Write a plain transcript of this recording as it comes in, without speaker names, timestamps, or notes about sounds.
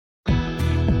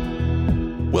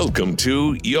Welcome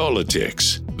to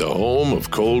Y'all-itics, the home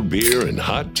of cold beer and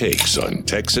hot takes on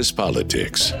Texas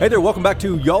politics. Hey there, welcome back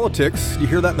to Y'all-itics. You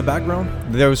hear that in the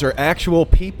background? Those are actual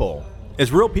people.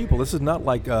 It's real people. This is not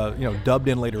like, dubbed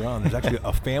in later on. There's actually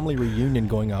a family reunion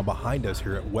going on behind us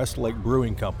here at Westlake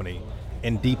Brewing Company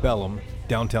in Deep Ellum,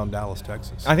 downtown Dallas,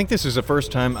 Texas. I think this is the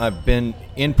first time I've been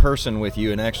in person with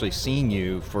you and actually seen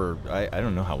you for, I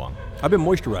don't know how long. I've been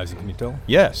moisturizing, can you tell?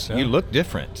 Yes, Yeah. You look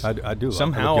different. I do.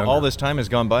 Somehow I look all younger. this time has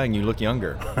gone by and you look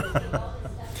younger.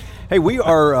 Hey,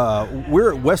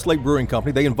 we're at Westlake Brewing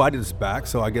Company. They invited us back,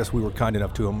 so I guess we were kind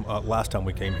enough to them last time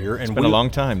we came here. And It's been a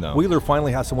long time, though. Wheeler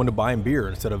finally has someone to buy him beer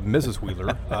instead of Mrs.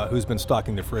 Wheeler, who's been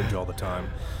stocking the fridge all the time.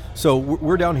 So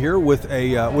we're down here with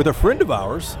a friend of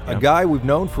ours, a guy we've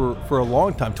known for a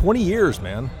long time, 20 years,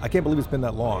 man. I can't believe it's been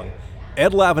that long.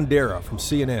 Ed Lavandera from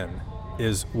CNN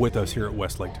is with us here at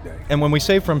Westlake today. And when we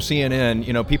say from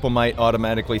CNN, people might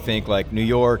automatically think like New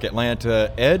York,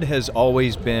 Atlanta. Ed has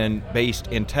always been based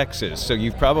in Texas, so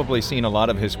you've probably seen a lot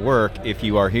of his work if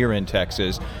you are here in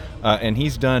Texas. And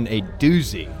he's done a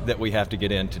doozy that we have to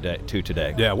get into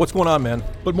today. Yeah, what's going on, man?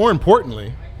 But more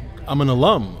importantly, I'm an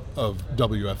alum of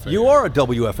WFA. You are a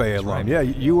WFA alum. right. Yeah,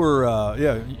 you were.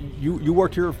 You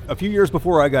worked here a few years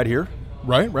before I got here.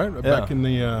 Right. Back in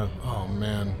the. Oh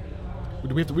man,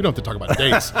 we don't have to talk about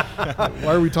dates.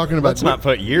 Why are we talking about? Let's not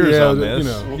put years on this.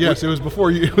 Yes, it was before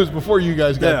you. It was before you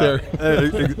guys got there.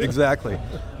 Exactly.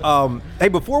 Hey,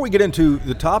 before we get into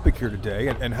the topic here today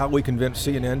and how we convinced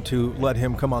CNN to let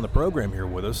him come on the program here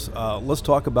with us, let's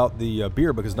talk about the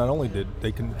beer, because not only did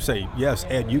they can say, yes,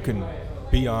 Ed, you can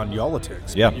be on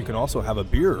Y'all-itics, Yeah. but you can also have a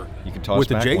beer You can toss with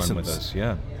the back Jasons one with us,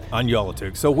 yeah. on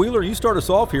Y'all-itics. So, Wheeler, you start us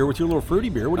off here with your little fruity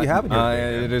beer. What do you have in here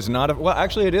today, man? It is not well,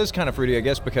 actually, it is kind of fruity, I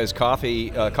guess, because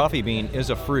coffee bean is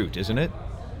a fruit, isn't it?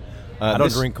 I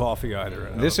don't drink coffee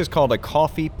either. This is called a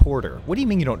coffee porter. What do you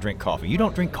mean you don't drink coffee? You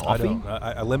don't drink I coffee? don't.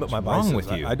 I limit my What's wrong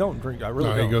vices. with you? I don't drink. I really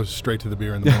No, don't. he goes straight to the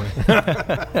beer in the morning.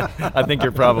 I think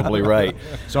you're probably right.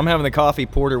 So I'm having the coffee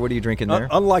porter. What are you drinking there?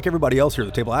 Unlike everybody else here at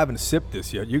the table, I haven't sipped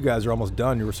this yet. You guys are almost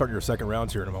done. You're starting your second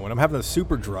rounds here in a moment. I'm having a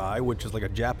super dry, which is like a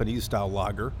Japanese-style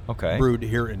lager, Okay. brewed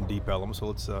here in Deep Ellum. So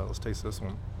let's taste this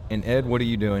one. And Ed, what are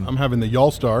you doing? I'm having the Y'all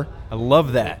Star, I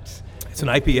love that. It's an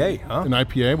IPA, huh? an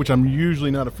IPA, which I'm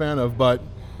usually not a fan of, but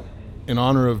in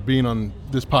honor of being on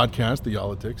this podcast, the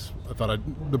Y'all-itics, I thought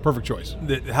the perfect choice.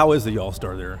 How is the Y'all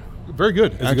Star there? Very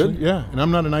good, it actually. good? Yeah, and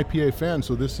I'm not an IPA fan,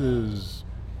 so this is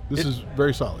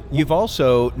very solid. You've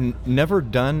also never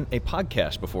done a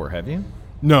podcast before, have you?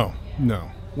 No.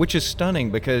 Which is stunning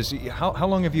because how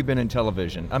long have you been in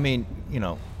television? I mean,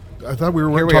 I thought we were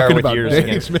Here we are talking with about years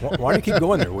dates. again. man. Why do you keep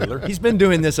going there, Wheeler? he's been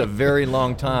doing this a very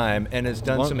long time and has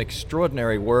done some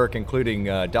extraordinary work, including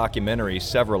documentaries,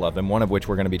 several of them, one of which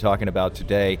we're going to be talking about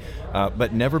today,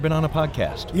 but never been on a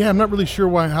podcast. Yeah, I'm not really sure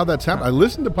how that's happened. I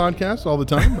listen to podcasts all the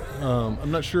time. I'm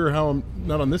not sure how I'm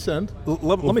not on this end. Let me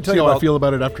We'll tell see you how about. I feel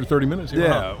about it after 30 minutes. here.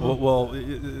 Yeah,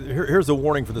 here's a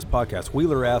warning for this podcast.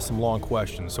 Wheeler asked some long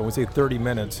questions. So when we say 30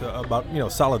 minutes, about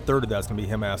solid third of that's going to be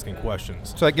him asking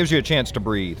questions. So that gives you a chance to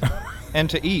breathe and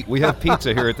to eat. We have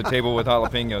pizza here at the table with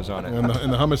jalapenos on it. And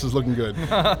the hummus is looking good.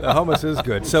 The hummus is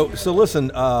good. So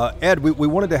listen, Ed, we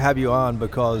wanted to have you on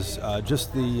because just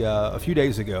a few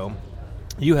days ago,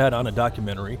 you had on a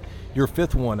documentary, your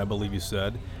fifth one, I believe you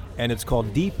said, and it's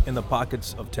called Deep in the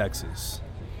Pockets of Texas.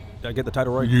 Did I get the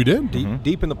title right? You did.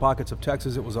 Deep in the Pockets of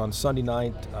Texas. It was on Sunday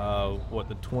night,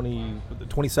 the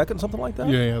 22nd, something like that?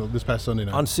 Yeah, this past Sunday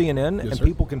night. On CNN, Yes, and sir.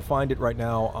 people can find it right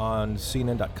now on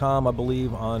CNN.com, I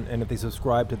believe, and if they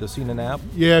subscribe to the CNN app.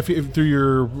 Yeah, if through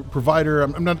your provider,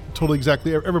 I'm not totally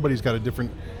exactly. Everybody's got a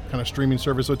different kind of streaming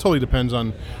service, so it totally depends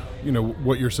on,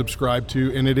 what you're subscribed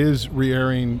to. And it is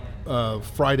re-airing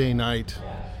Friday night.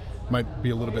 Might be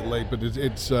a little bit late, but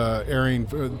it's airing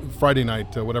Friday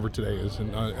night, whatever today is,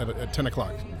 at 10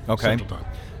 o'clock Okay. Central Time.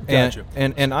 Gotcha.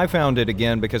 And I found it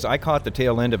again because I caught the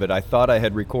tail end of it. I thought I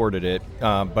had recorded it,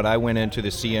 but I went into the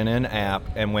CNN app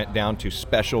and went down to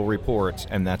special reports,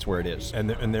 and that's where it is. And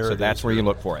there so it that's is. where you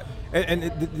look for it.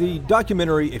 And the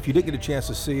documentary, if you didn't get a chance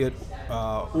to see it,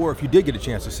 or if you did get a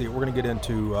chance to see it, we're going to get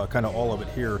into kind of all of it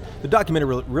here. The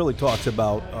documentary really talks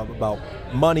about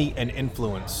money and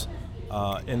influence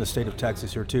in the state of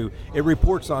Texas here too. It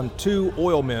reports on two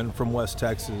oil men from West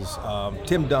Texas,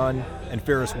 Tim Dunn and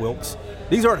Ferris Wilkes.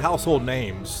 These aren't household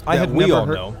names that we all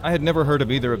know. I had never heard of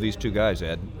either of these two guys,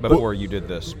 Ed, before you did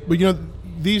this. But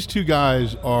these two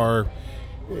guys are,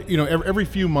 every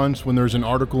few months when there's an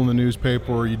article in the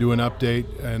newspaper or you do an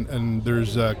update and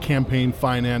there's campaign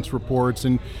finance reports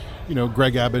and,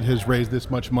 Greg Abbott has raised this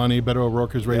much money, Beto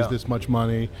O'Rourke has raised this much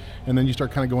money, and then you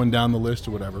start kind of going down the list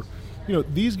or whatever.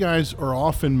 these guys are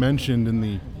often mentioned in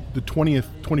the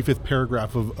 25th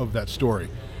paragraph of that story.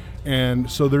 And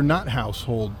so they're not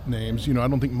household names. I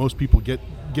don't think most people get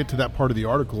to that part of the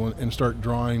article and start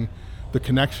drawing the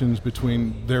connections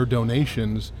between their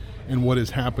donations and what is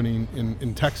happening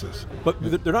in Texas.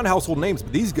 But they're not household names,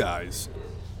 but these guys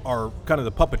are kind of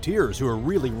the puppeteers who are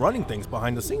really running things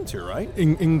behind the scenes here, right?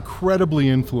 Incredibly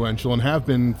influential, and have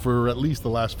been for at least the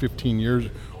last 15 years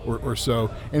or so.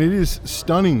 And it is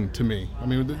stunning to me. I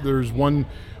mean, there's one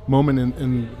moment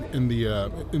in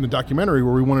the documentary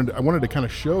where I wanted to kind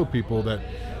of show people that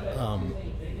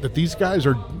that these guys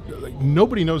are,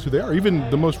 nobody knows who they are. Even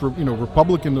the most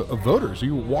Republican of voters.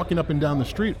 You were walking up and down the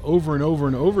street over and over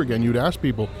and over again. You'd ask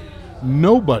people,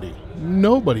 nobody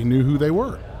knew who they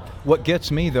were. What gets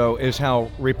me, though, is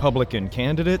how Republican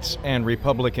candidates and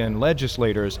Republican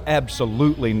legislators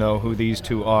absolutely know who these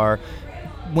two are.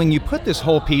 When you put this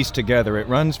whole piece together,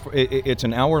 it's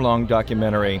an hour-long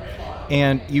documentary,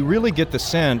 and you really get the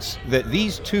sense that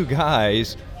these two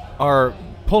guys are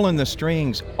pulling the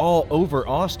strings all over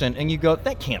Austin, and you go,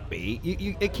 that can't be.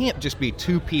 It can't just be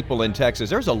two people in Texas.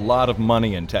 There's a lot of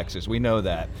money in Texas. We know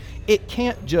that. It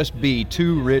can't just be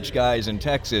two rich guys in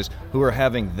Texas who are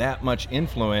having that much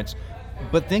influence.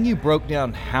 But then you broke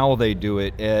down how they do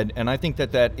it, Ed, and I think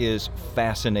that is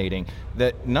fascinating.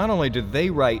 That not only do they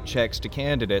write checks to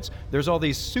candidates, there's all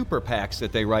these super PACs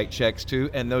that they write checks to,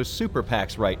 and those super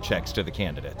PACs write checks to the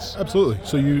candidates. Absolutely.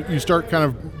 So you start kind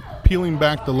of peeling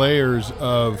back the layers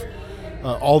of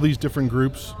all these different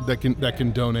groups that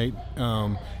can donate,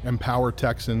 Empower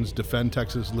Texans, Defend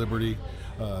Texas Liberty,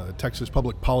 Texas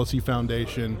Public Policy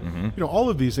Foundation, all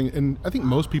of these things. And I think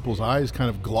most people's eyes kind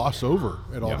of gloss over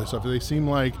at all this stuff. They seem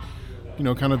like,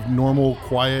 kind of normal,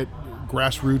 quiet,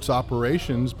 grassroots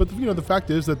operations. But, the fact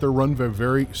is that they're run by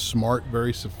very smart,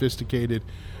 very sophisticated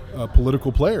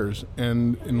political players.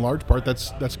 And in large part,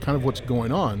 that's kind of what's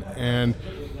going on. And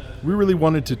we really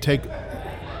wanted to take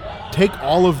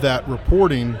all of that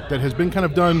reporting that has been kind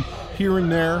of done here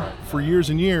and there for years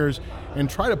and years and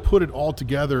try to put it all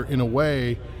together in a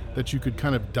way that you could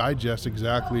kind of digest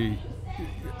exactly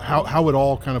how it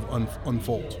all kind of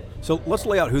unfolds. So let's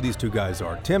lay out who these two guys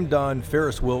are. Tim Dunn,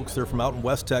 Ferris Wilks, they're from out in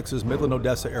West Texas, Midland,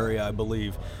 Odessa area, I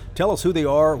believe. Tell us who they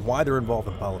are, why they're involved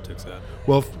in politics, Ed.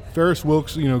 Well, Ferris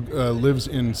Wilks, lives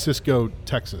in Cisco,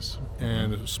 Texas,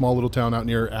 and a small little town out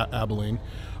near Abilene.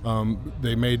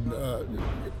 They made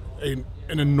an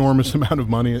enormous amount of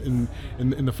money in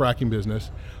the fracking business,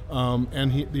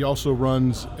 and he also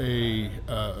runs a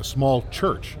small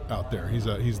church out there. He's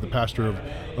the pastor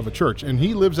of a church, and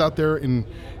he lives out there in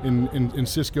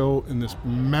Cisco in this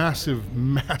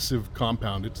massive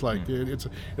compound. It's like it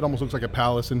almost looks like a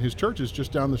palace, and his church is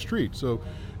just down the street. So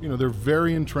they're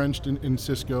very entrenched in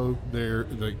Cisco.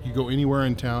 You go anywhere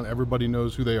in town, everybody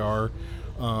knows who they are.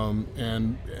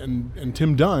 And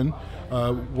Tim Dunn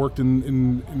worked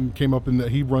and came up in that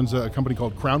he runs a company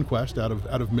called Crown Quest out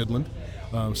of Midland,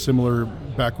 similar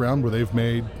background where they've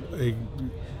made a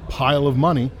pile of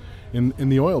money in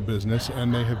the oil business,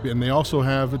 and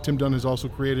Tim Dunn has also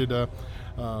created a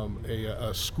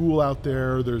school out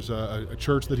there. There's a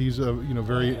church that he's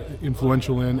very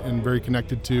influential in and very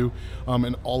connected to,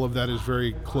 and all of that is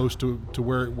very close to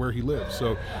where he lives.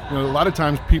 So a lot of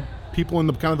times people in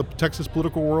the kind of the Texas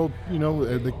political world,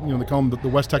 they call them the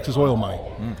West Texas oil money.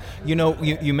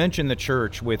 You mentioned the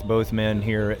church with both men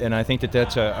here, and I think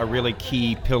that's a really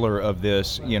key pillar of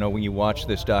this. When you watch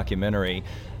this documentary,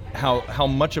 how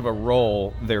much of a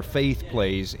role their faith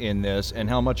plays in this, and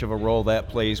how much of a role that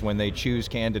plays when they choose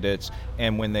candidates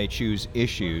and when they choose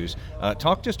issues.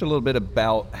 Talk just a little bit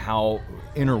about how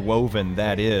interwoven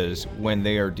that is when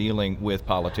they are dealing with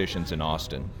politicians in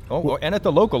Austin. And at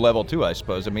the local level too, I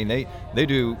suppose. I mean, they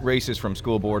do races from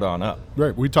school board on up.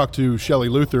 Right. We talked to Shelley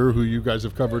Luther, who you guys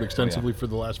have covered extensively for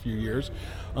the last few years.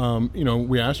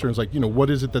 We asked her, and it's like, what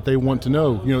is it that they want to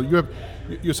know?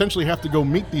 You essentially have to go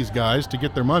meet these guys to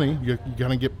get their money. You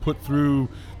kind of get put through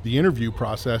the interview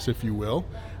process, if you will.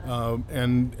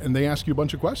 And they ask you a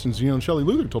bunch of questions. And Shelley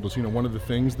Luther told us, one of the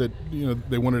things that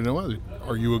they wanted to know,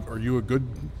 are you a good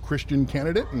Christian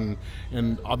candidate?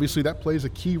 And obviously that plays a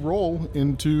key role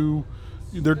into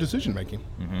their decision making.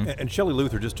 Mm-hmm. And Shelley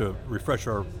Luther, just to refresh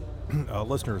our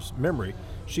listeners' memory,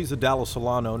 she's a Dallas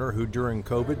salon owner who, during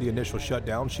COVID, the initial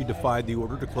shutdown, she defied the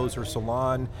order to close her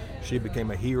salon. She became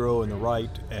a hero in the right,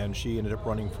 and she ended up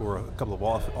running for a couple of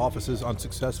offices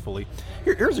unsuccessfully.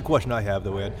 Here's a question I have,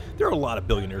 though, Ed. There are a lot of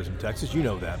billionaires in Texas. You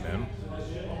know that, man.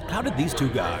 How did these two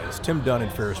guys, Tim Dunn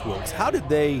and Ferris Wilks, how did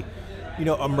they,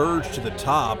 emerge to the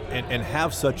top and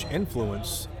have such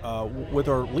influence with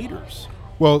our leaders?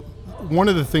 Well, one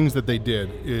of the things that they did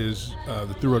is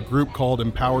through a group called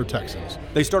Empower Texans.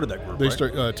 They started that group,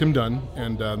 right? Tim Dunn,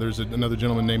 and there's another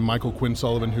gentleman named Michael Quinn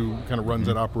Sullivan who kind of runs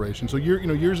that operation. So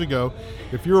years ago,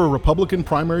 if you're a Republican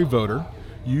primary voter,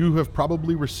 you have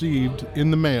probably received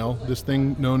in the mail this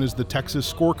thing known as the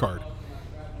Texas Scorecard.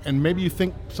 And maybe you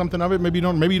think something of it, maybe you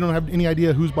don't have any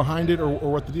idea who's behind it or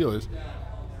what the deal is.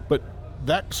 But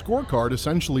that scorecard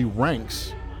essentially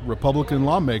ranks Republican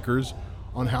lawmakers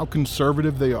on how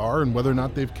conservative they are and whether or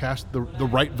not they've cast the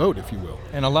right vote, if you will.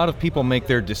 And a lot of people make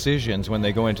their decisions when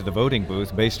they go into the voting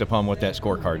booth based upon what that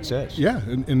scorecard says. Yeah,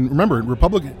 and remember,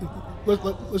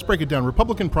 let's break it down.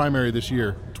 Republican primary this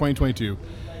year, 2022,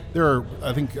 there are,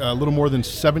 I think, a little more than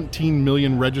 17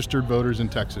 million registered voters in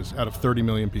Texas out of 30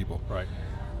 million people. Right.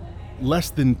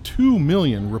 Less than 2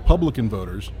 million Republican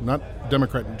voters, not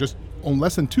Democrat, just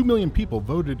less than 2 million people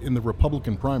voted in the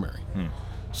Republican primary.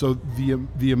 So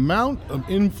the amount of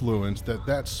influence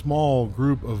that small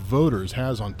group of voters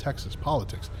has on Texas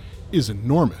politics is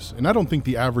enormous. And I don't think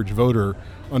the average voter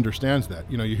understands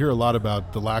that. You know, you hear a lot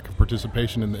about the lack of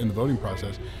participation in the voting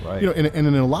process. Right. You know, and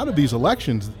in a lot of these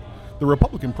elections, the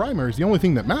Republican primary is the only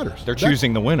thing that matters. They're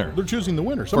choosing the winner. They're choosing the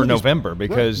winner. For November,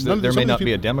 because there may not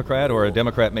be a Democrat, or a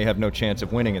Democrat may have no chance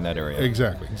of winning in that area.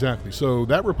 Exactly. So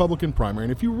that Republican primary,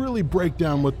 and if you really break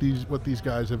down what these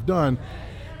guys have done,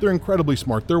 they're incredibly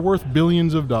smart. They're worth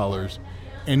billions of dollars,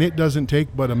 and it doesn't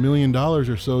take but $1 million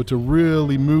or so to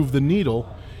really move the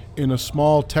needle in a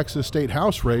small Texas state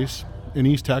house race in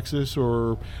East Texas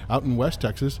or out in West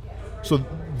Texas. So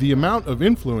the amount of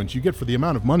influence you get for the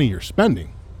amount of money you're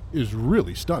spending is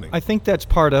really stunning. I think that's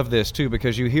part of this too,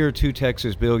 because you hear two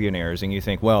Texas billionaires and you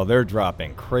think, well, they're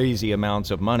dropping crazy amounts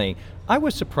of money. I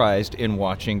was surprised in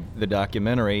watching the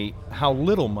documentary how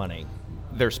little money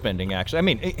they're spending, actually. I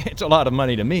mean, it's a lot of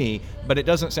money to me, but it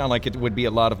doesn't sound like it would be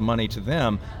a lot of money to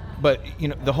them. But you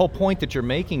know, the whole point that you're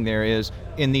making there is,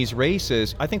 in these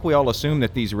races, I think we all assume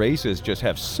that these races just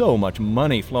have so much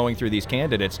money flowing through these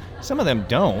candidates. Some of them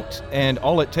don't, and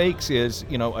all it takes is,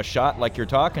 you know, a shot like you're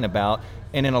talking about.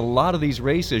 And in a lot of these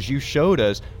races, you showed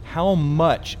us how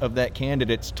much of that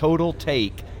candidate's total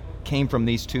take came from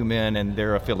these two men and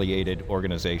their affiliated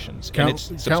organizations. And it's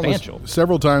substantial.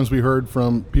 Several times we heard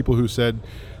from people who said,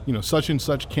 you know, such and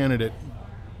such candidate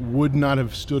would not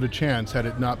have stood a chance had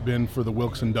it not been for the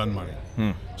Wilkes and Dunn money.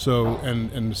 So,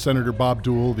 and Senator Bob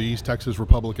Deuel, the East Texas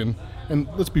Republican, and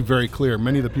let's be very clear,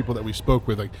 many of the people that we spoke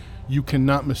with, like, you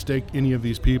cannot mistake any of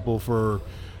these people for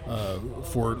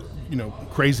you know,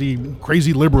 crazy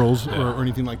liberals or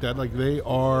anything like that. Like, they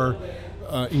are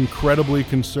incredibly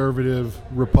conservative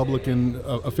Republican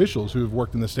officials who have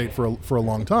worked in the state for a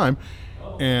long time,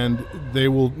 and they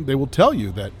will tell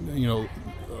you that, you know,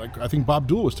 like I think Bob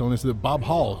Deuel was telling us that Bob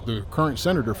Hall, the current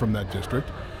senator from that district,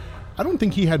 I don't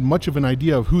think he had much of an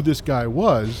idea of who this guy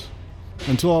was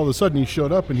until all of a sudden he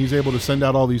showed up and he's able to send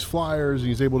out all these flyers and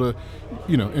he's able to,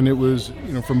 you know, and it was,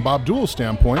 you know, from Bob Deuel's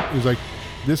standpoint, it was like,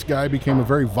 this guy became a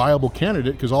very viable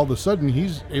candidate because all of a sudden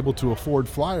he's able to afford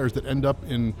flyers that end up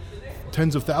in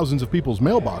tens of thousands of people's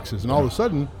mailboxes, and all of a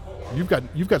sudden you've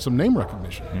got some name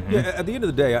recognition. Yeah, at the end of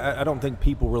the day, I don't think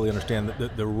people really understand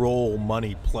the role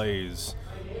money plays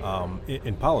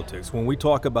in politics. When we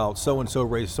talk about so-and-so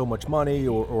raised so much money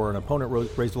or an opponent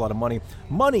raised a lot of money,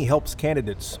 money helps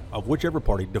candidates of whichever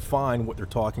party define what they're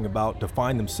talking about,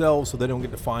 define themselves so they don't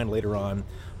get defined later on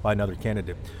by another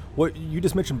candidate. What you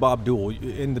just mentioned Bob Deuel.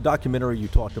 In the documentary, you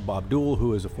talked to Bob Deuel,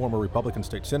 who is a former Republican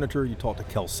state senator. You talked to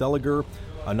Kel Seliger,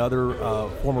 another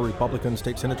former Republican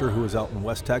state senator who is out in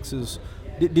West Texas.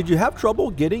 Did you have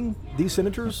trouble getting these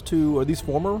senators or these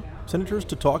former senators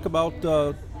to talk about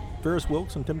Farris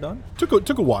Wilkes and Tim Dunn?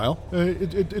 Took a while.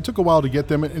 It took a while to get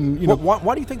them, and you know.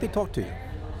 Why do you think they talked to you?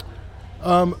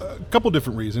 A couple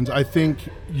different reasons. I think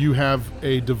you have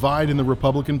a divide in the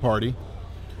Republican Party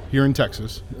here in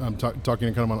Texas. I'm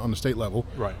talking kind of on the state level,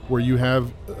 right? Where you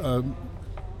have a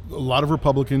lot of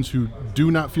Republicans who do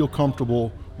not feel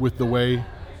comfortable with the way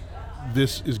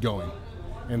this is going,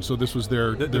 and so this was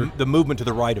the movement to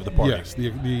the right of the party. Yes,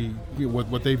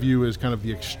 what they view as kind of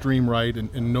the extreme right,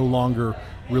 and no longer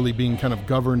really being kind of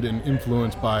governed and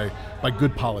influenced by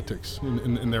good politics,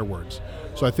 in their words.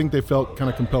 So I think they felt kind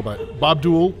of compelled by it. Bob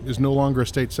Deuel is no longer a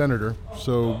state senator,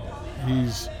 so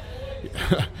he's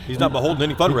not beholden to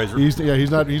any fundraiser.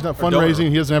 He's not fundraising.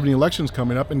 He doesn't have any elections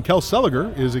coming up. And Kel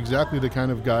Seliger is exactly the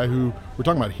kind of guy who we're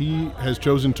talking about. He has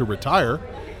chosen to retire.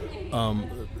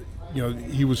 You know,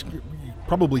 he was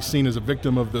probably seen as a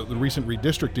victim of the recent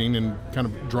redistricting and kind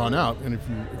of drawn out. And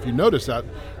if you notice that,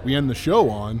 we end the show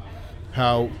on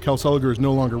how Kel Seliger is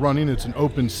no longer running. It's an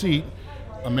open seat,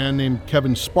 a man named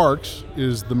Kevin Sparks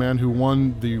is the man who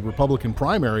won the Republican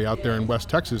primary out there in West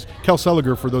Texas. Kel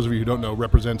Seliger, for those of you who don't know,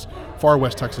 represents far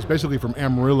West Texas, basically from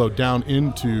Amarillo down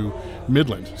into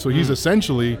Midland. So he's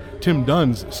essentially Tim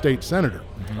Dunn's state senator.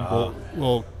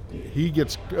 Well,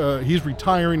 he's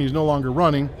retiring. He's no longer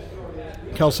running.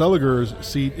 Kel Seliger's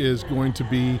seat is going to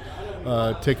be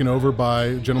taken over by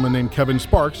a gentleman named Kevin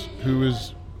Sparks, who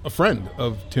is a friend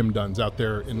of Tim Dunn's out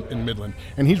there in Midland,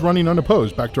 and he's running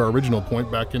unopposed. Back to our original point,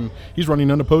 he's running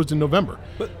unopposed in November.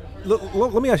 But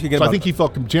let me ask you again. So I think he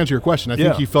felt, to answer your question, I think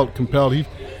Yeah. he felt compelled.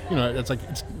 It's like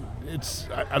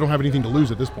I don't have anything to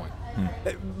lose at this point.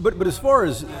 But as far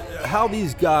as how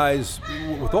these guys,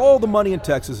 with all the money in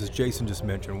Texas, as Jason just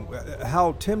mentioned,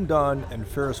 how Tim Dunn and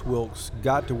Ferris Wilks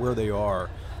got to where they are.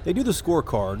 They do the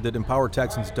scorecard that Empower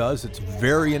Texans does. It's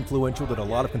very influential, that a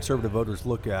lot of conservative voters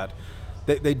look at.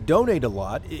 They donate a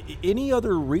lot. Any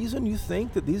other reason you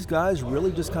think that these guys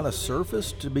really just kind of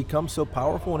surfaced to become so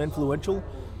powerful and influential,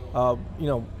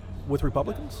 with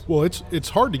Republicans? Well, it's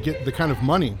hard to get the kind of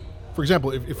money. For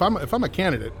example, if I'm a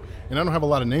candidate and I don't have a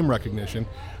lot of name recognition,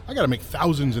 I got to make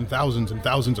thousands and thousands and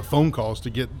thousands of phone calls to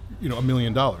get $1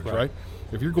 million, right?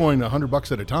 If you're going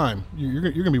 $100 at a time, you're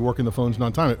going to be working the phones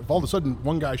non-time. If all of a sudden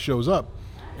one guy shows up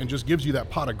and just gives you that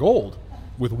pot of gold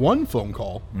with one phone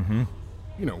call,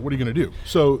 what are you going to do?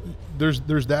 So there's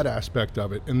that aspect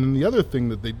of it, and then the other thing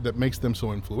that makes them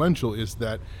so influential is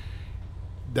that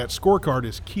scorecard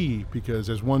is key, because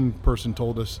as one person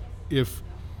told us, if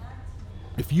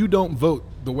you don't vote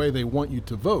the way they want you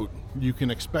to vote, you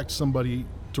can expect somebody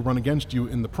to run against you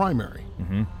in the primary.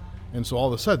 And so all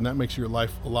of a sudden that makes your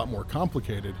life a lot more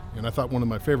complicated. And I thought one of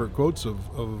my favorite quotes of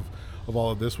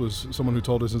all of this was someone who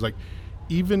told us, is like,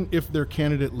 even if their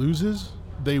candidate loses,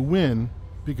 they win,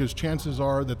 because chances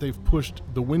are that they've pushed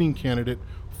the winning candidate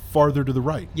farther to the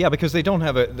right. Yeah, because they don't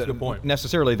have good point.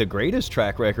 necessarily the greatest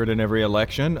track record in every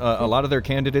election. A lot of their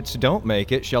candidates don't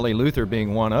make it, Shelley Luther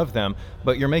being one of them.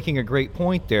 But you're making a great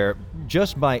point there.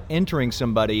 Just by entering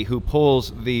somebody who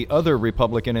pulls the other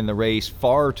Republican in the race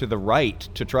far to the right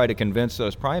to try to convince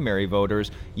those primary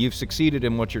voters, you've succeeded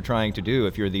in what you're trying to do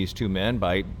if you're these two men,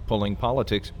 by pulling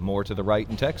politics more to the right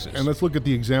in Texas. And let's look at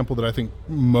the example that I think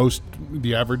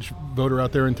the average voter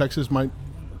out there in Texas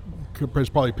has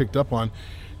probably picked up on.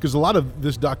 Because a lot of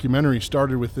this documentary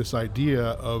started with this idea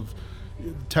of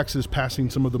Texas passing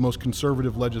some of the most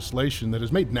conservative legislation that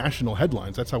has made national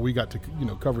headlines. That's how we got to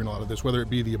covering a lot of this, whether it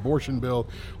be the abortion bill,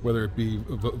 whether it be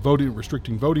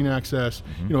restricting voting access,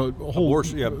 a whole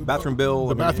bathroom bill,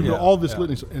 the bathroom bill, all this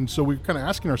litany. And so we're kind of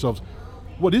asking ourselves,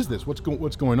 what is this? What's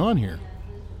going on here?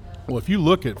 Well, if you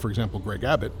look at, for example, Greg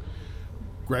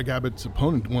Abbott's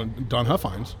opponent, Don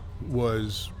Huffines,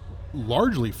 was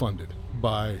largely funded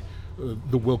by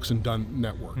the Wilks and Dunn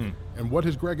network. And what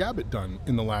has Greg Abbott done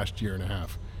in the last year and a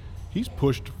half? He's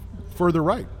pushed further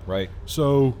right. Right.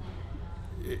 So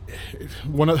I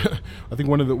can't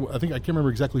remember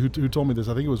exactly who told me this.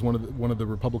 I think it was one of the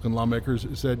Republican lawmakers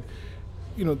said,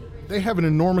 they have an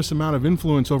enormous amount of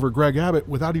influence over Greg Abbott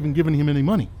without even giving him any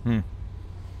money.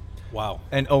 Wow.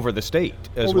 And over the state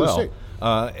as Over the well. state.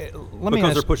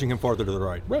 Because they're pushing him farther to the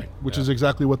right. Right, which is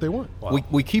exactly what they want. Wow.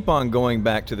 We keep on going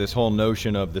back to this whole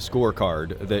notion of the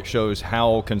scorecard that shows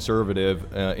how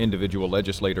conservative individual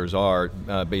legislators are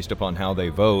based upon how they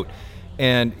vote.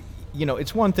 And,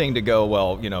 it's one thing to go,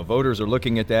 well, voters are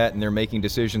looking at that and they're making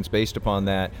decisions based upon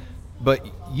that. But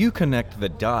you connect the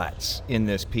dots in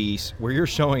this piece where you're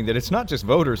showing that it's not just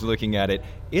voters looking at it,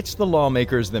 it's the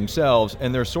lawmakers themselves,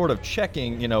 and they're sort of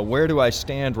checking, where do I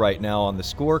stand right now on the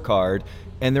scorecard?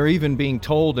 And they're even being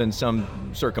told in some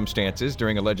circumstances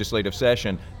during a legislative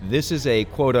session, this is a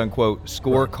quote-unquote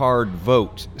scorecard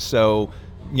vote, so,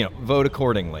 vote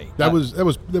accordingly. That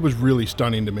was really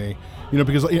stunning to me.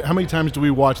 Because how many times do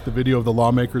we watch the video of the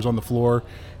lawmakers on the floor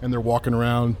and they're walking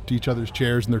around to each other's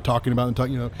chairs and they're talking about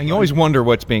And you always wonder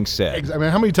what's being said. I mean,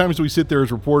 how many times do we sit there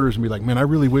as reporters and be like, man, I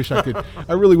really wish I could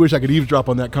eavesdrop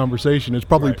on that conversation. It's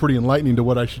probably pretty enlightening to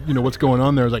what's going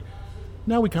on there. It's like,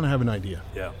 now we kind of have an idea.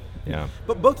 Yeah.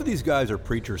 But both of these guys are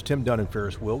preachers, Tim Dunn and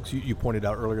Ferris Wilks. You pointed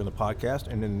out earlier in the podcast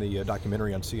and in the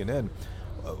documentary on CNN.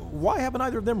 Why haven't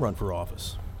either of them run for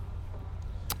office?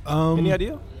 Any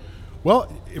idea?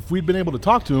 Well, if we'd been able to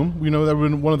talk to them, that would have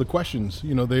been one of the questions.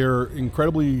 They are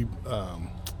incredibly, I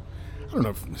don't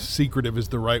know if secretive is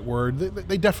the right word.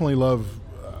 They definitely love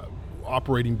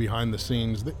operating behind the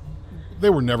scenes.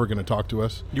 They were never going to talk to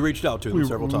us. You reached out to them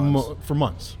several times. For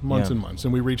months and months.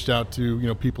 And we reached out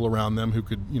to, people around them who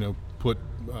could, put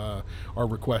our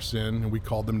requests in, and we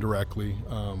called them directly.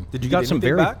 Did you got get some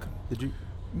anything very back? Did you?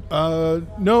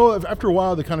 No. After a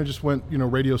while, they kind of just went,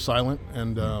 radio silent.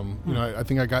 And I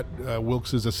think I got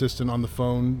Wilkes' assistant on the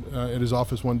phone at his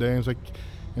office one day. And I was like,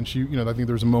 and she, I think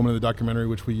there was a moment in the documentary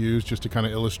which we used just to kind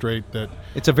of illustrate that.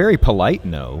 It's a very polite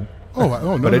no.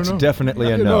 No, but it's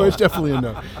definitely a no. No, it's definitely a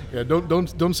no. Yeah,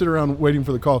 don't sit around waiting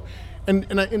for the call.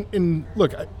 And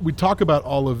look, we talk about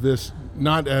all of this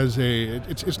not as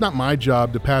it's not my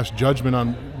job to pass judgment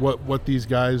on what these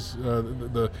guys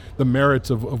the merits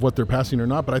of what they're passing or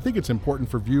not, but I think it's important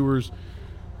for viewers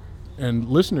and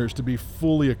listeners to be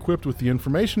fully equipped with the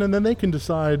information, and then they can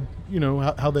decide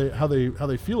how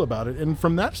they feel about it. And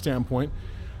from that standpoint,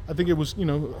 I think it was a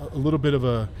little bit of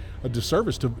a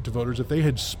disservice to voters if they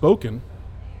had spoken.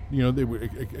 They would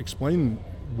explain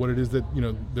what it is that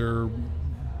they're.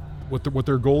 What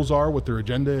their goals are, what their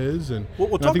agenda is, and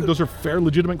I think those are fair,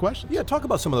 legitimate questions. Yeah, talk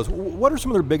about some of those. What are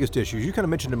some of their biggest issues? You kind of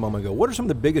mentioned a moment ago. What are some of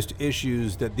the biggest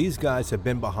issues that these guys have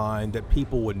been behind that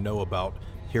people would know about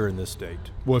here in this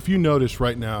state? Well, if you notice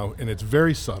right now, and it's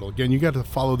very subtle, again, you got to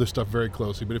follow this stuff very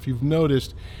closely, but if you've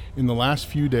noticed in the last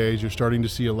few days, you're starting to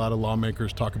see a lot of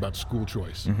lawmakers talk about school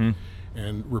choice. Mm-hmm.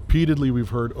 And repeatedly we've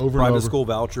heard over and over. Private school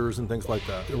vouchers and things like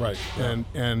that. Right, yeah.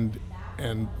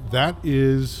 and that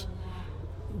is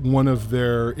one of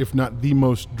their, if not the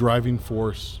most driving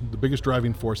force, the biggest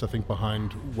driving force, I think,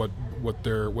 behind what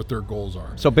their goals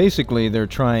are. So basically, they're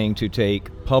trying to take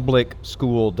public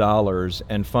school dollars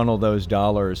and funnel those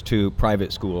dollars to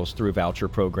private schools through voucher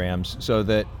programs, so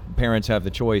that parents have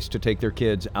the choice to take their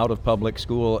kids out of public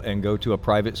school and go to a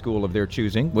private school of their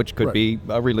choosing, which could be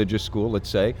a religious school, let's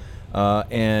say,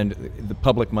 and the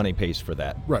public money pays for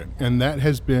that. Right, and that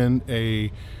has been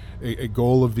a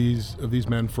goal of these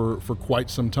men for quite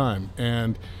some time.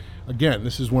 And again,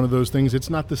 this is one of those things, it's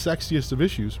not the sexiest of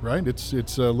issues, right? It's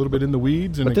a little bit in the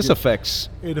weeds. And but this affects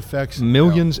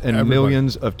millions and everybody.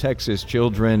 Millions of Texas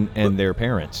children and their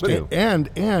parents too. And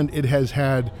it has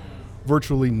had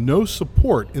virtually no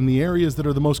support in the areas that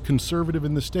are the most conservative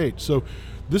in the state. So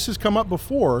this has come up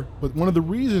before, but one of the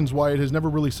reasons why it has never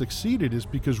really succeeded is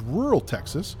because rural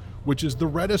Texas, which is the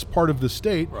reddest part of the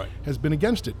state, has been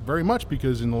against it very much,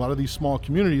 because in a lot of these small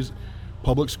communities,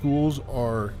 public schools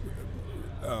are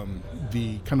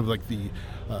the kind of like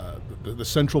the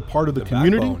central part of the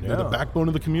community, backbone, the backbone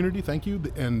of the community. Thank you.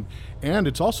 And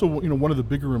it's also one of the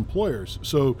bigger employers.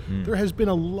 So there has been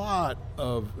a lot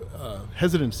of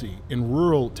hesitancy in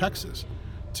rural Texas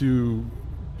to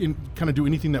kind of do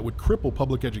anything that would cripple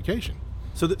public education.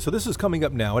 So this is coming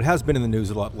up now. It has been in the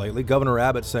news a lot lately. Governor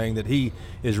Abbott saying that he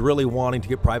is really wanting to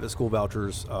get private school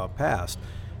vouchers passed.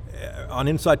 On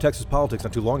Inside Texas Politics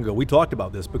not too long ago, we talked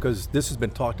about this because this has been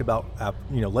talked about,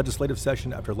 legislative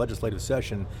session after legislative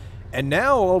session. And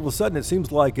now all of a sudden it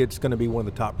seems like it's going to be one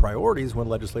of the top priorities when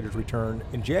legislators return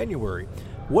in January.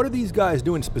 What are these guys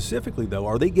doing specifically, though?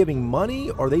 Are they giving money?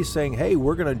 Are they saying, hey,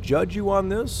 we're going to judge you on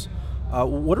this?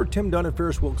 What are Tim Dunn and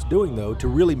Ferris Wilkes doing, though, to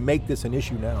really make this an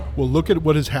issue now? Well, look at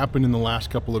what has happened in the last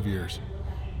couple of years.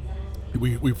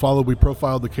 We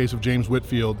profiled the case of James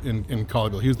Whitfield in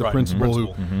Colleyville. He was the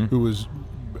principal who was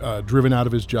driven out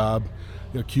of his job,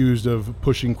 accused of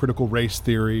pushing critical race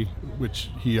theory, which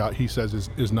he says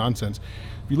is nonsense.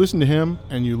 If you listen to him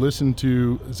and you listen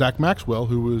to Zach Maxwell,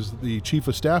 who was the chief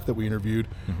of staff that we interviewed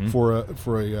for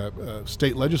a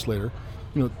state legislator,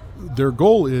 their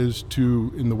goal is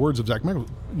to, in the words of Zach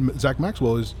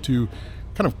Maxwell, is to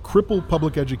kind of cripple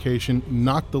public education,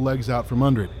 knock the legs out from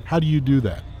under it. How do you do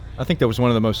that? I think that was one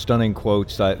of the most stunning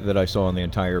quotes that I saw in the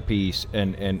entire piece,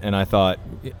 and I thought,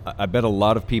 I bet a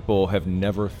lot of people have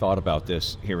never thought about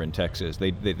this here in Texas.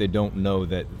 They don't know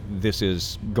that this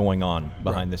is going on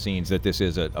behind the scenes, that this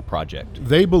is a project.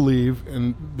 They believe,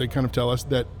 and they kind of tell us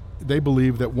that they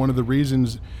believe that one of the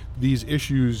reasons these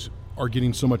issues are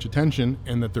getting so much attention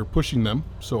and that they're pushing them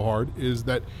so hard is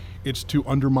that it's to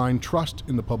undermine trust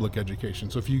in the public education.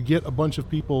 So if you get a bunch of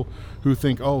people who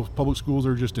think, oh, public schools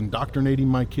are just indoctrinating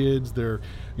my kids, they're,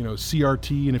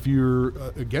 CRT, and if you're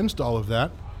against all of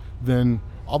that, then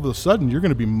all of a sudden you're going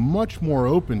to be much more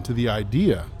open to the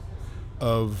idea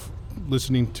of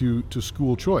listening to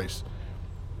school choice.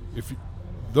 If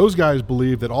those guys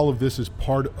believe that all of this is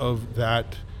part of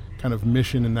that kind of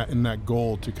mission and that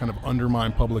goal to kind of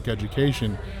undermine public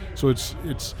education. So it's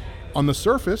on the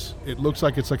surface, it looks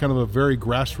like it's a kind of a very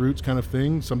grassroots kind of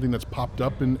thing, something that's popped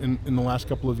up in the last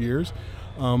couple of years.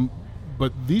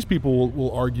 But these people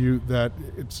will argue that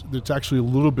it's actually a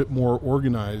little bit more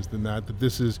organized than that. That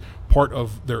this is part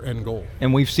of their end goal.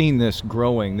 And we've seen this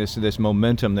growing, this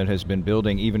momentum that has been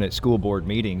building even at school board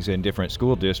meetings in different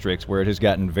school districts, where it has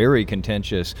gotten very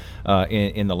contentious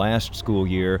in the last school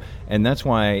year. And that's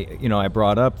why, I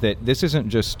brought up that this isn't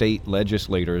just state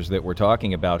legislators that we're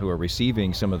talking about who are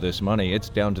receiving some of this money. It's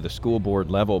down to the school board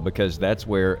level, because that's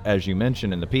where, as you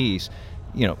mentioned in the piece,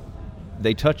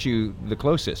 they touch you the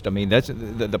closest. I mean, that's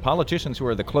the politicians who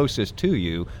are the closest to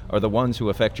you are the ones who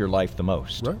affect your life the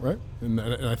most. Right. And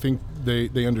I think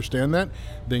they understand that.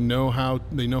 They know how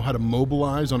to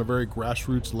mobilize on a very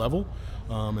grassroots level,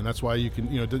 and that's why you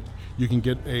can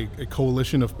get a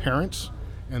coalition of parents,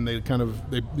 and they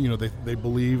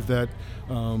believe that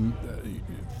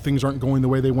things aren't going the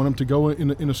way they want them to go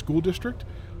in a school district.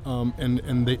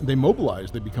 And they mobilize.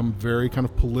 They become very kind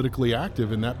of politically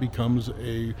active, and that becomes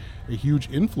a huge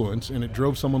influence. And it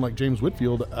drove someone like James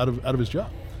Whitfield out of his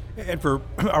job. And for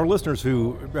our listeners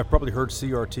who have probably heard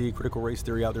CRT, critical race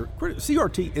theory out there,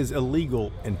 CRT is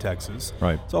illegal in Texas.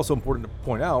 Right. It's also important to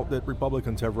point out that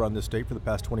Republicans have run this state for the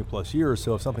past 20 plus years.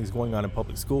 So if something's going on in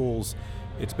public schools,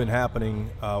 it's been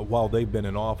happening while they've been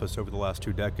in office over the last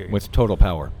 2 decades. With total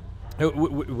power.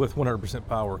 With 100%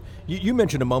 power. You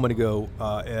mentioned a moment ago,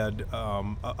 Ed,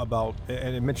 about,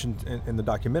 and it mentioned in the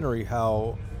documentary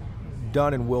how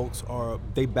Dunn and Wilkes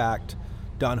they backed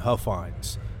Don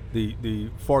Huffines,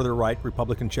 the farther right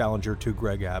Republican challenger to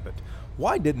Greg Abbott.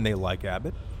 Why didn't they like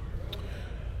Abbott?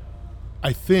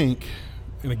 I think,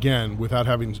 and again, without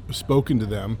having spoken to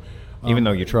them, even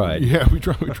though you tried. Yeah, we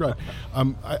tried.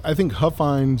 I think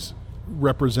Huffines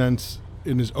represents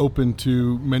and is open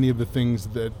to many of the things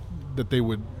that they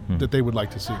would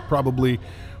like to see, probably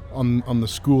on the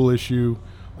school issue,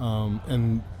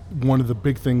 and one of the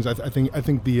big things I think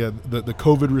the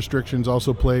COVID restrictions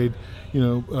also played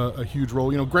a huge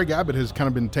role. Greg Abbott has kind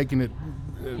of been taking it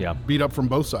beat up from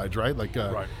both sides, right? Like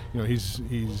right.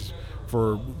 He's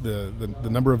for the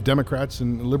number of Democrats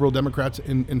and liberal Democrats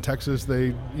in Texas,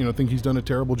 they think he's done a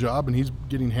terrible job, and he's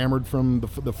getting hammered from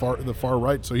the far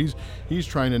right. So he's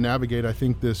trying to navigate, I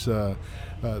think, this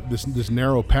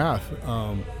narrow path.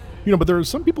 But there are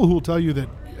some people who will tell you that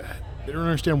they don't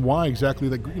understand why exactly.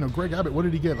 Like Greg Abbott, what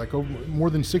did he get? Like more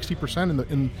than 60%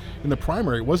 in the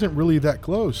primary. It wasn't really that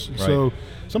close. Right. So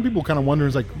some people kind of wonder,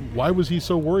 is like, why was he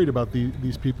so worried about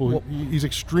these people? Well, he's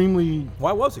extremely.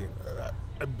 Why was he?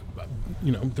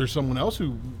 There's someone else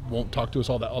who won't talk to us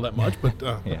all that much, but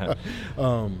yeah.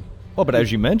 Well, but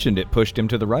as you mentioned, it pushed him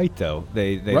to the right, though.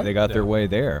 They got their way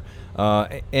there,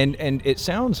 and it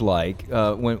sounds like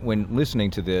when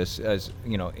listening to this, as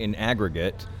in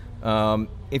aggregate,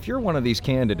 if you're one of these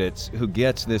candidates who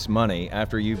gets this money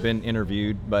after you've been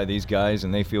interviewed by these guys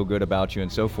and they feel good about you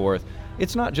and so forth,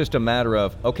 it's not just a matter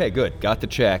of, okay, good, got the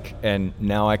check, and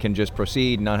now I can just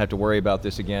proceed and not have to worry about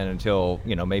this again until,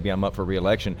 maybe I'm up for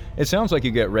re-election. It sounds like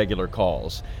you get regular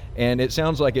calls, and it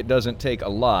sounds like it doesn't take a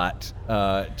lot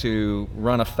to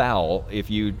run afoul if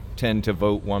you tend to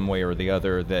vote one way or the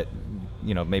other that,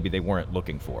 maybe they weren't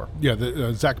looking for.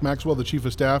 Yeah, Zach Maxwell, the chief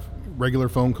of staff, regular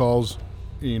phone calls.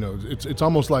 It's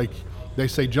almost like they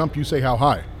say jump, you say how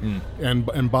high.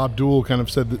 And Bob Dole kind of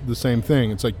said the same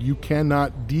thing. It's like you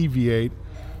cannot deviate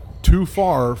too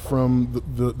far from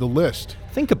the list.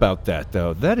 Think about that,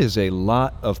 though. That is a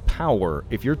lot of power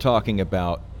if you're talking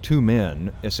about two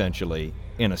men, essentially,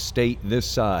 in a state this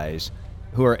size,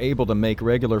 who are able to make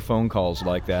regular phone calls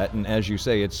like that. And as you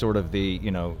say, it's sort of the,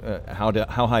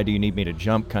 how high do you need me to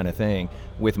jump kind of thing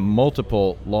with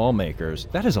multiple lawmakers.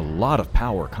 That is a lot of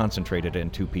power concentrated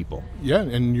in two people. Yeah,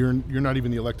 and you're not even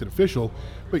the elected official.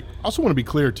 But I also want to be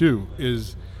clear, too,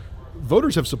 is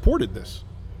voters have supported this,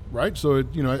 right? So,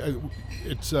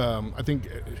 it's, I think...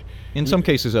 In some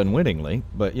cases unwittingly,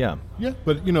 but yeah. Yeah,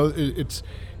 but,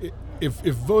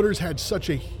 if voters had such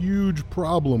a huge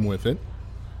problem with it,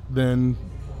 then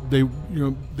they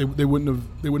wouldn't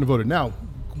have voted. Now,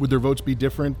 would their votes be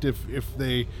different if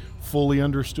they fully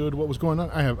understood what was going on?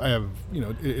 I have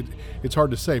it's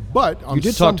hard to say. But you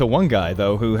did talk to one guy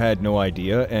though who had no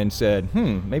idea and said,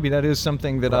 maybe that is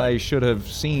something that I should have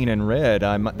seen and read.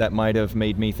 That might have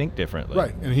made me think differently.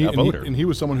 Right, and he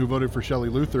was someone who voted for Shelley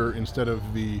Luther instead of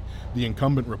the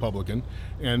incumbent Republican,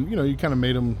 and you kind of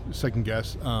made him second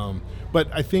guess. But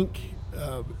I think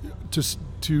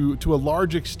to a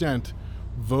large extent,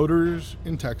 voters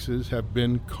in Texas have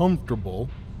been comfortable,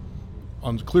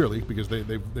 clearly because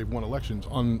they've won elections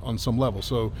on some level.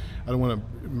 So I don't want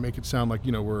to make it sound like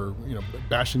we're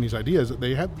bashing these ideas.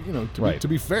 They have to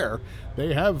be fair,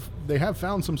 they have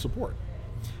found some support.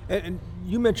 And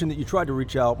you mentioned that you tried to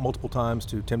reach out multiple times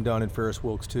to Tim Dunn and Ferris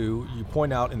Wilks too. You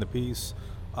point out in the piece,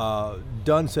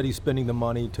 Dunn said he's spending the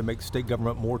money to make state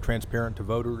government more transparent to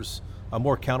voters,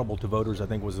 more accountable to voters, I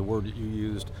think was the word that you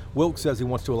used. Wilks says he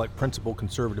wants to elect principled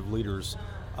conservative leaders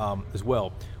as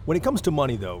well. When it comes to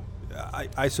money, though,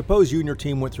 I suppose you and your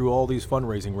team went through all these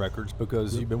fundraising records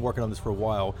because you've been working on this for a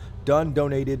while. Dunn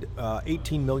donated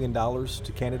 $18 million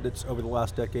to candidates over the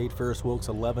last decade. Ferris Wilks,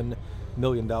 $11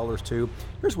 million too.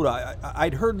 Here's what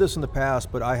I'd heard this in the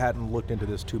past, but I hadn't looked into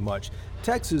this too much.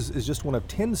 Texas is just one of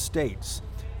 10 states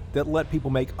that let people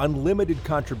make unlimited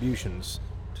contributions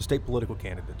to state political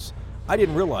candidates. I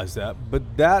didn't realize that,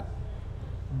 but that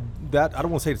I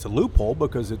don't want to say it's a loophole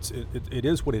because it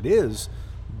is what it is.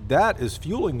 That is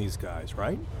fueling these guys,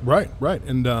 right? Right,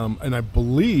 and I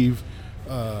believe,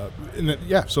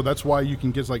 so that's why you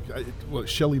can get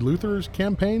Shelley Luther's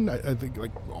campaign. I think I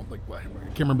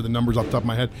can't remember the numbers off the top of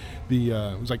my head.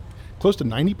 It was like close to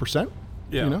 90%.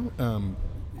 Yeah. You know,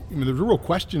 I mean, there's a real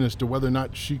question as to whether or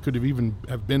not she could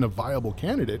have been a viable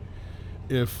candidate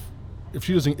if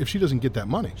she doesn't get that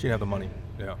money. She didn't have the money.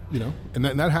 Yeah. You know, and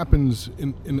that happens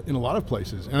in a lot of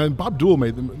places. And Bob Dole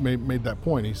made that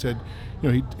point. He said,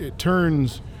 you know, it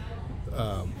turns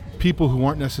people who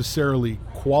aren't necessarily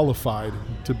qualified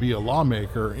to be a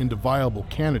lawmaker into viable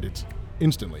candidates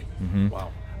instantly. Mm-hmm.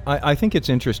 Wow. I think it's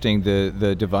interesting,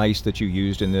 the device that you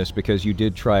used in this, because you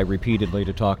did try repeatedly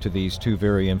to talk to these two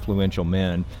very influential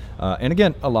men. And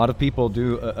again, a lot of people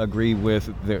do agree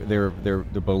with their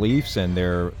beliefs and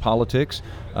their politics.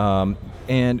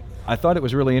 And I thought it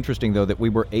was really interesting, though, that we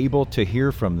were able to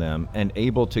hear from them and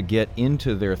able to get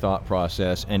into their thought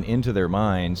process and into their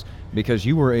minds, because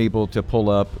you were able to pull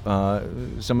up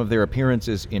some of their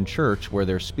appearances in church where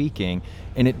they're speaking,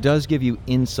 and it does give you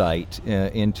insight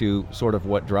into sort of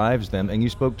what drives them. And you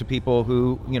spoke to people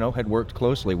who, you know, had worked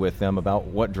closely with them about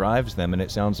what drives them, and it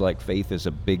sounds like faith is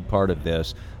a big part of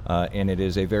this, and it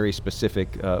is a very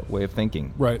specific way of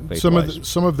thinking. Right.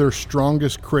 Some of their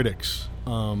strongest critics,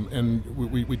 and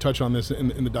we touch on this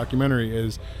in the documentary,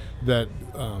 is that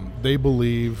they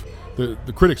believe,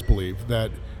 the critics believe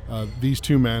that these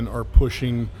two men are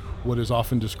pushing what is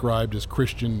often described as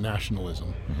Christian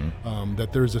nationalism. Mm-hmm.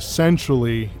 That there's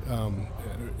essentially,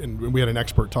 and we had an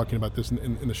expert talking about this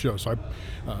in the show, so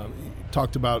I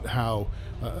talked about how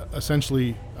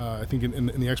essentially, I think in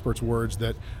the expert's words,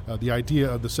 that the idea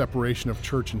of the separation of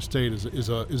church and state is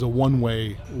a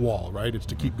one-way wall, right? It's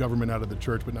to keep government out of the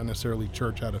church, but not necessarily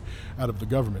church out of the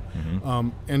government. Mm-hmm.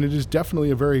 And it is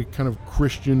definitely a very kind of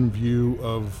Christian view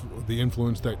of the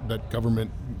influence that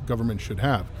government should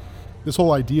have. This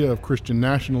whole idea of Christian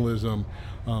nationalism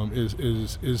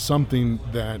is something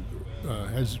that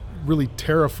has really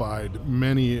terrified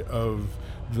many of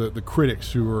the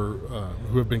critics who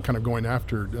have been kind of going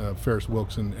after Ferris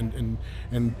Wilks and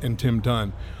Tim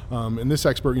Dunn. And this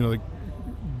expert, you know,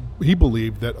 he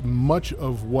believed that much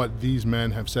of what these men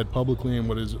have said publicly and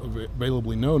what is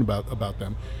availably known about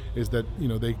them is that, you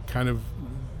know, they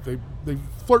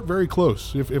flirt very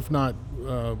close, if not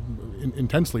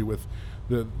intensely, with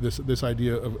this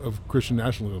idea of Christian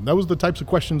nationalism. That was the types of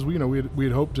questions we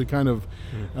had hoped to kind of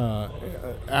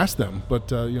ask them, but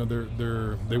you know,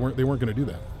 they weren't going to do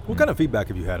that. What kind of feedback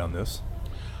have you had on this?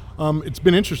 It's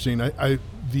been interesting.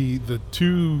 The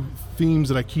two themes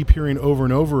that I keep hearing over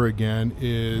and over again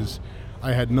is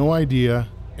I had no idea,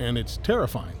 and it's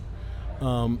terrifying.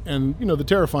 And you know, the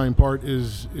terrifying part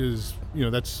is you know,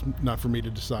 that's not for me to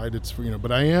decide. It's for, you know,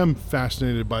 but I am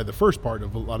fascinated by the first part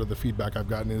of a lot of the feedback I've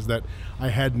gotten, is that I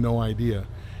had no idea.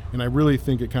 And I really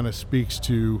think it kind of speaks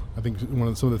to, I think, some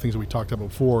of the things that we talked about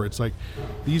before. It's like,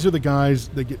 these are the guys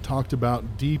that get talked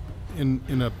about deep in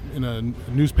a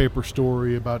newspaper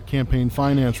story about campaign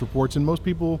finance reports, and most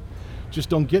people just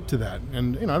don't get to that.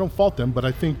 And you know, I don't fault them, but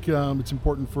I think it's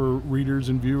important for readers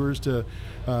and viewers to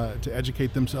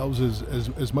educate themselves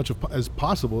as much as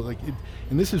possible.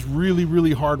 And this is really,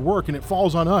 really hard work, and it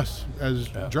falls on us as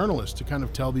journalists to kind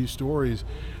of tell these stories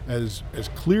as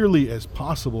clearly as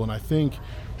possible. And I think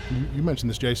you mentioned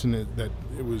this, Jason, that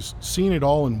it was seeing it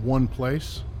all in one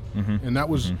place, mm-hmm. and that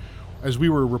was, as we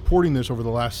were reporting this over the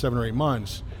last 7 or 8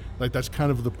 months. Like, that's kind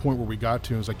of the point where we got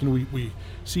to. It's like, you know, we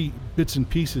see bits and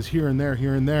pieces here and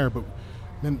there, but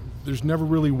then there's never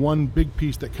really one big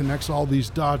piece that connects all these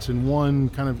dots in one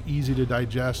kind of easy to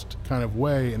digest kind of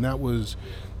way. And that was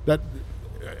that.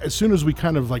 As soon as we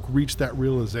kind of like reached that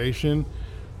realization,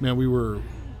 man, we were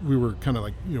kind of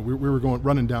like, you know, we were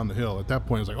running down the hill. At that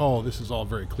point, it was like, oh, this is all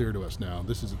very clear to us now.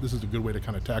 This is a good way to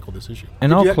kind of tackle this issue.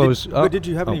 And I'll close. But did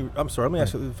you have any? I'm sorry. Let me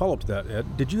ask you a follow up to that,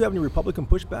 Ed. Did you have any Republican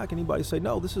pushback? Anybody say,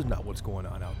 no, this is not what's going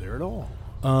on out there at all?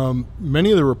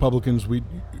 Many of the Republicans,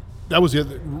 that was the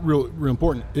other real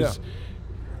important. Is,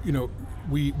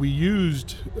 we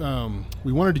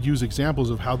wanted to use examples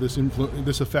of how this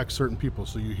affects certain people.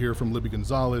 So you hear from Libby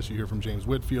Gonzalez, you hear from James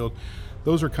Whitfield.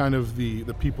 Those are kind of the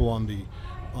people on the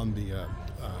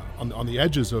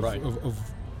edges of, right. of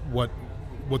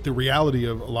what the reality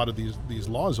of a lot of these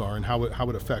laws are and how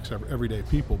it affects everyday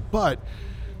people. But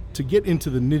to get into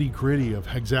the nitty gritty of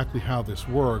exactly how this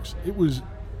works, it was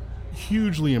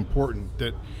hugely important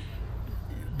that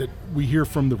we hear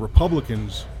from the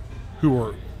Republicans who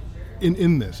are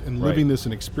in this and living this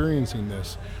and experiencing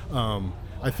this.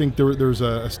 I think there's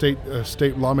a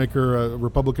state lawmaker, a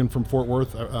Republican from Fort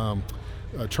Worth,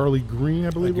 Charlie Green, I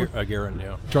believe. Guerin,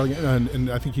 yeah. Charlie, and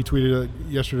I think he tweeted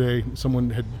yesterday. Someone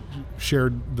had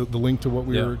shared the link to what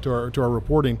we were to our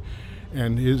reporting,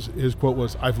 and his quote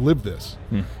was, "I've lived this."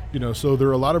 So there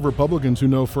are a lot of Republicans who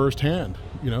know firsthand.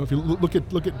 If you look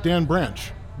at Dan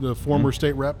Branch, the former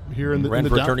state rep here in the ran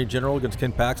for Attorney General against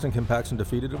Ken Paxton. Ken Paxton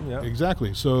defeated him. Yeah,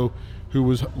 exactly. So, who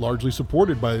was largely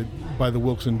supported by the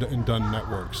Wilkes and Dunn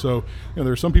network. So,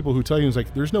 there are some people who tell you it's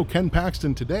like there's no Ken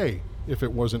Paxton today if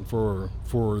it wasn't for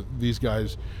these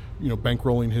guys,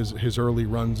 bankrolling his early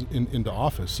runs into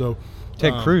office. So,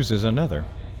 Ted Cruz is another.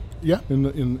 Yeah,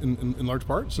 in large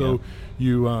part. So,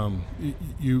 the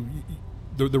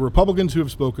Republicans who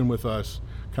have spoken with us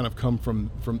kind of come from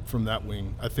that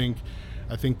wing. I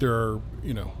think there are,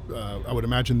 I would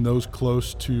imagine those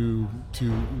close to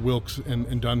Wilkes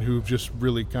and Dunn who've just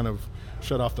really kind of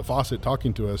shut off the faucet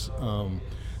talking to us.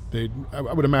 I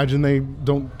would imagine they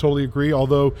don't totally agree,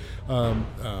 although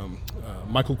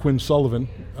Michael Quinn Sullivan,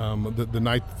 the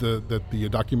night that the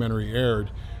documentary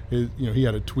aired, he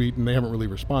had a tweet, and they haven't really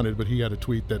responded, but he had a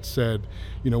tweet that said,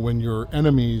 when your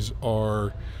enemies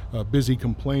are busy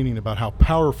complaining about how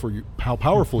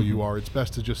powerful you are, it's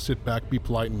best to just sit back, be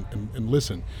polite, and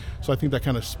listen. So I think that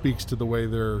kind of speaks to the way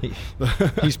they're.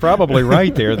 He's probably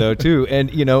right there, though, too, and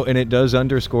and it does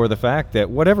underscore the fact that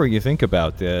whatever you think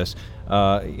about this,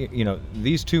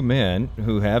 these two men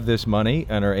who have this money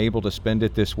and are able to spend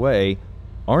it this way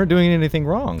aren't doing anything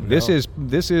wrong. No.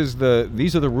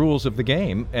 These are the rules of the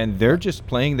game, and they're just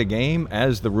playing the game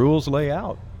as the rules lay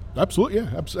out. Absolutely,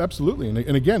 yeah, absolutely.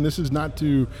 And again, this is not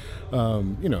to,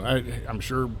 I'm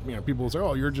sure people will say,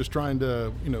 "Oh, you're just trying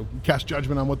to, cast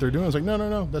judgment on what they're doing." It's like,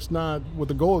 no, that's not what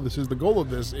the goal of this is. The goal of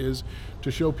this is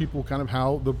to show people kind of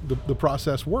how the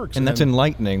process works. And that's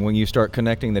enlightening when you start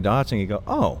connecting the dots and you go,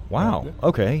 "Oh, wow,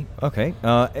 okay."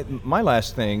 My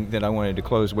last thing that I wanted to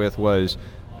close with was,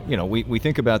 we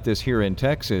think about this here in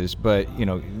Texas, but,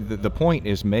 the point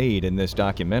is made in this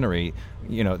documentary,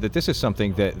 that this is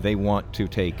something that they want to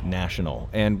take national.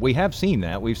 And we have seen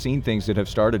that. We've seen things that have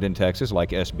started in Texas, like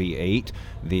SB 8,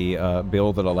 the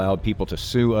bill that allowed people to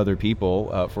sue other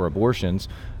people for abortions.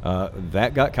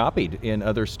 That got copied in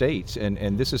other states.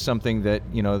 And this is something that,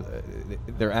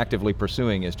 they're actively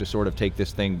pursuing, is to sort of take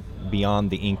this thing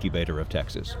beyond the incubator of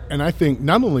Texas. And I think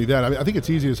not only that, I think it's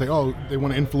easy to say, oh, they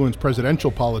want to influence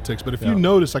presidential politics. But if you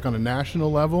notice, like on a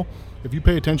national level, if you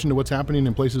pay attention to what's happening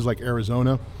in places like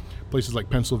Arizona, places like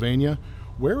Pennsylvania,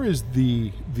 where is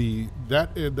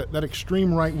that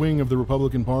extreme right wing of the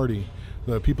Republican Party,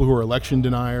 the people who are election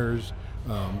deniers,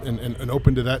 and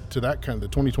open to that kind of the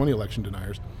 2020 election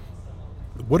deniers?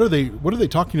 What are they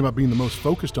talking about being the most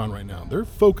focused on right now? They're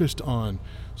focused on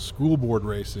school board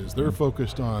races. They're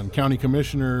focused on county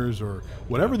commissioners or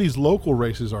whatever these local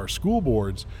races are, school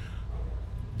boards.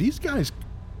 These guys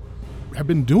have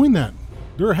been doing that.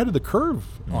 They're ahead of the curve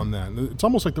on that. It's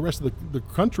almost like the rest of the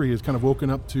country has kind of woken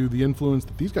up to the influence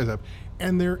that these guys have,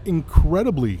 and they're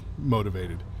incredibly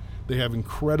motivated. They have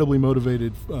incredibly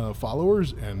motivated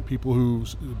followers and people who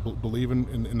believe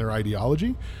in their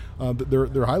ideology.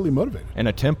 They're highly motivated. And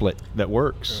a template that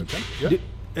works.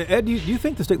 Ed, do you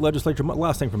think the state legislature?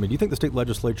 Last thing for me, do you think the state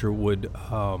legislature would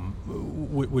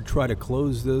try to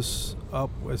close this up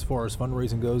as far as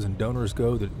fundraising goes and donors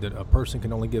go? That a person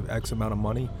can only give X amount of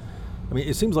money. I mean,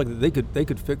 it seems like they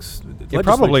could fix. It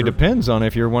probably depends on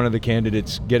if you're one of the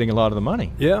candidates getting a lot of the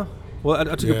money. Yeah. Well,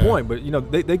 that's a good point, but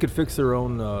they could fix their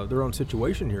own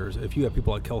situation here. If you have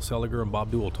people like Kel Seliger and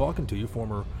Bob Dewell talking to you,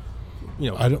 former,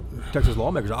 Texas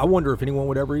lawmakers, I wonder if anyone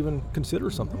would ever even consider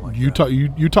something like that.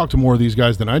 You talk to more of these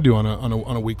guys than I do on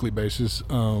a weekly basis.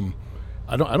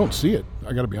 I don't see it.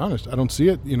 I got to be honest. I don't see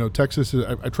it. Texas.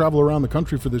 I travel around the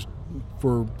country for this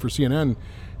for CNN,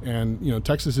 and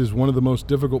Texas is one of the most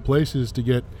difficult places to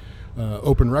get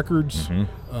open records.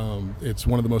 Mm-hmm. It's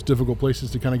one of the most difficult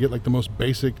places to kind of get like the most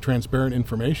basic, transparent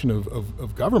information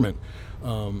of government.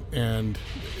 And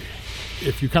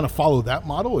if you kind of follow that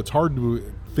model, it's hard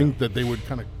to think that they would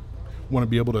kind of want to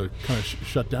be able to kind of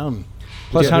shut down.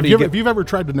 Plus, how do you get? If you've ever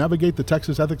tried to navigate the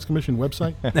Texas Ethics Commission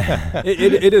website,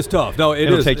 it is tough. No,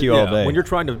 It'll take you all day. When you're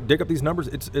trying to dig up these numbers,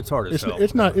 it's hard as hell.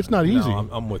 it's not easy. No,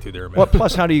 I'm with you there, man. Well,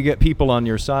 plus, how do you get people on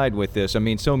your side with this? I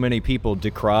mean, so many people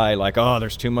decry, like, oh,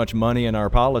 there's too much money in our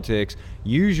politics.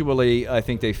 Usually, I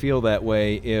think they feel that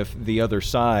way if the other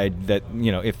side, that,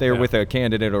 you know, if they're with a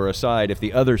candidate or a side, if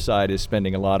the other side is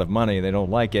spending a lot of money, they don't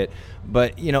like it.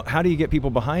 But, you know, how do you get people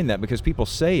behind that? Because people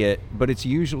say it, but it's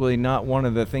usually not one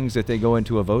of the things that they go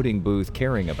into a voting booth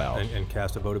caring about. And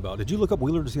cast a vote about. Did you look up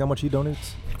Wheeler to see how much he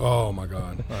donates? Oh my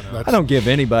God! I don't give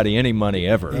anybody any money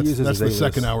ever. That's the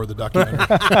second hour of the documentary.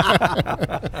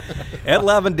 Ed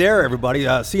Lavendera, everybody,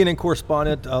 CNN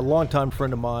correspondent, a longtime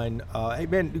friend of mine. Hey,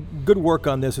 man, good work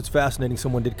on this. It's fascinating.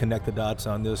 Someone did connect the dots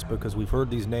on this because we've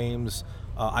heard these names.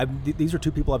 These are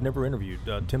two people I've never interviewed,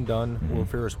 Tim Dunn or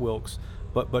Ferris Wilks.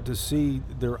 But to see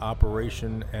their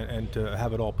operation and to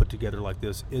have it all put together like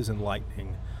this is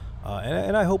enlightening.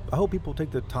 And I hope people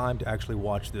take the time to actually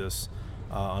watch this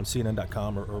on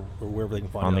CNN.com or wherever they can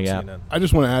find it on CNN. I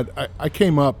just want to add, I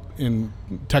came up in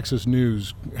Texas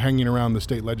news hanging around the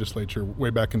state legislature way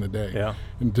back in the day. Yeah.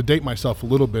 And to date myself a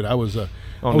little bit, I was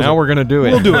now we're going to do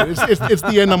it. We'll do it. It's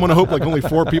the end. I'm going to hope like only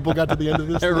 4 people got to the end of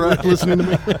this listening to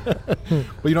me.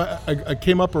 But, you know, I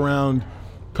came up around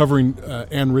covering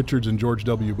Ann Richards and George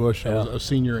W. Bush. I was a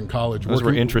senior in college. Those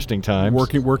were interesting times.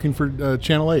 Working for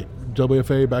Channel 8,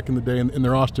 WFA back in the day in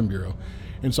their Austin bureau.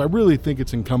 And so I really think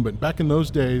it's incumbent. Back in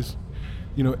those days,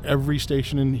 you know, every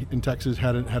station in Texas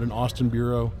had an Austin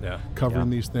bureau covering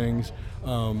these things.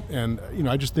 And, you know,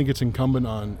 I just think it's incumbent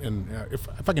on, and if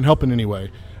I can help in any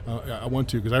way, I want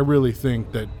to, because I really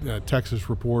think that Texas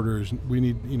reporters, we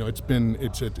need, you know, it's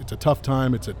a tough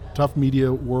time. It's a tough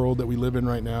media world that we live in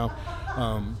right now.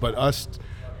 But us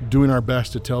doing our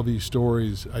best to tell these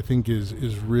stories, I think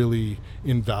is really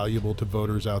invaluable to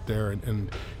voters out there. And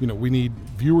you know, we need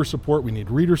viewer support, we need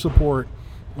reader support,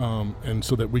 and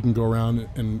so that we can go around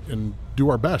and do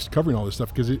our best covering all this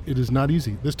stuff, because it is not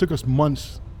easy. This took us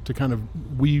months to kind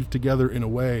of weave together in a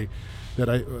way that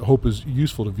I hope is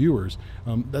useful to viewers.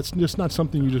 That's just not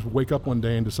something you just wake up one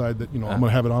day and decide that, you know, I'm going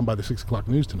to have it on by the 6 o'clock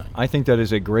news tonight. I think that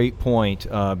is a great point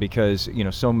because, you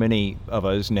know, so many of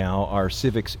us now are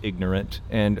civics ignorant,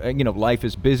 and, you know, life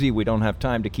is busy. We don't have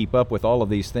time to keep up with all of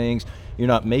these things. You're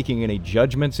not making any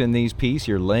judgments in these pieces.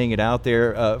 You're laying it out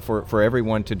there for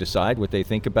everyone to decide what they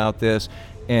think about this.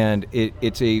 And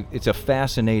it's a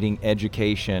fascinating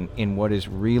education in what is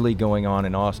really going on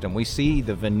in Austin. We see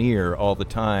the veneer all the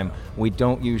time. We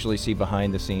don't usually see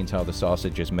behind the scenes how the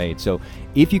sausage is made. So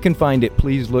if you can find it,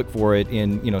 please look for it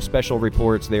in, you know, special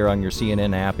reports there on your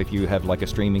CNN app if you have like a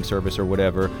streaming service or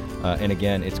whatever. And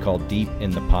again, it's called Deep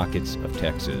in the Pockets of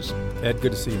Texas. Ed,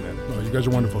 good to see you, man. Oh, you guys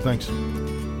are wonderful. Thanks.